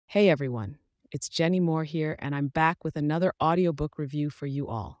Hey everyone, it's Jenny Moore here, and I'm back with another audiobook review for you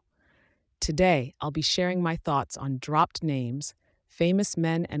all. Today, I'll be sharing my thoughts on Dropped Names, Famous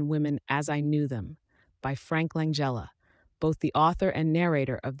Men and Women as I Knew Them by Frank Langella, both the author and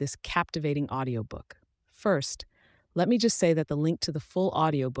narrator of this captivating audiobook. First, let me just say that the link to the full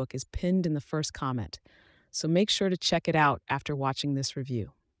audiobook is pinned in the first comment, so make sure to check it out after watching this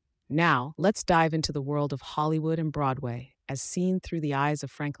review. Now, let's dive into the world of Hollywood and Broadway as seen through the eyes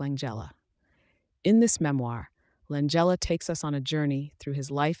of Frank Langella. In this memoir, Langella takes us on a journey through his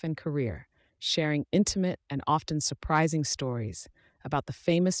life and career, sharing intimate and often surprising stories about the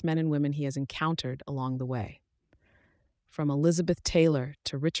famous men and women he has encountered along the way. From Elizabeth Taylor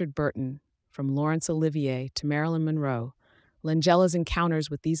to Richard Burton, from Laurence Olivier to Marilyn Monroe, Langella's encounters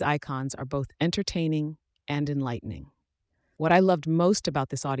with these icons are both entertaining and enlightening. What I loved most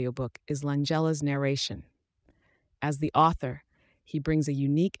about this audiobook is Langella's narration. As the author, he brings a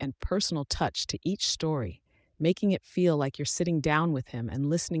unique and personal touch to each story, making it feel like you're sitting down with him and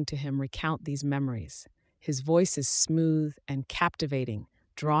listening to him recount these memories. His voice is smooth and captivating,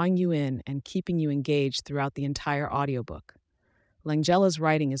 drawing you in and keeping you engaged throughout the entire audiobook. Langella's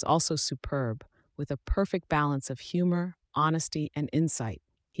writing is also superb, with a perfect balance of humor, honesty, and insight.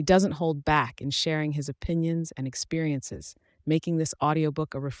 He doesn't hold back in sharing his opinions and experiences, making this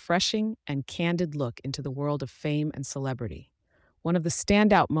audiobook a refreshing and candid look into the world of fame and celebrity. One of the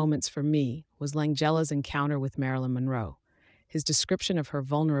standout moments for me was Langella's encounter with Marilyn Monroe. His description of her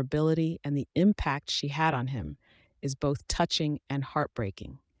vulnerability and the impact she had on him is both touching and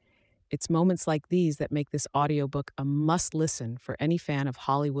heartbreaking. It's moments like these that make this audiobook a must-listen for any fan of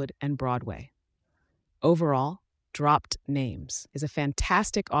Hollywood and Broadway. Overall, Dropped Names is a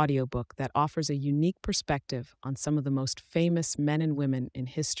fantastic audiobook that offers a unique perspective on some of the most famous men and women in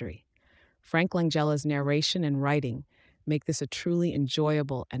history. Frank Langella's narration and writing make this a truly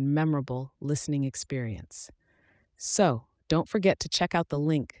enjoyable and memorable listening experience. So, don't forget to check out the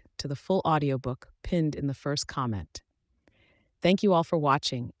link to the full audiobook pinned in the first comment. Thank you all for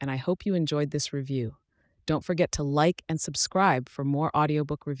watching, and I hope you enjoyed this review. Don't forget to like and subscribe for more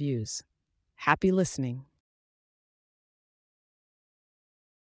audiobook reviews. Happy listening.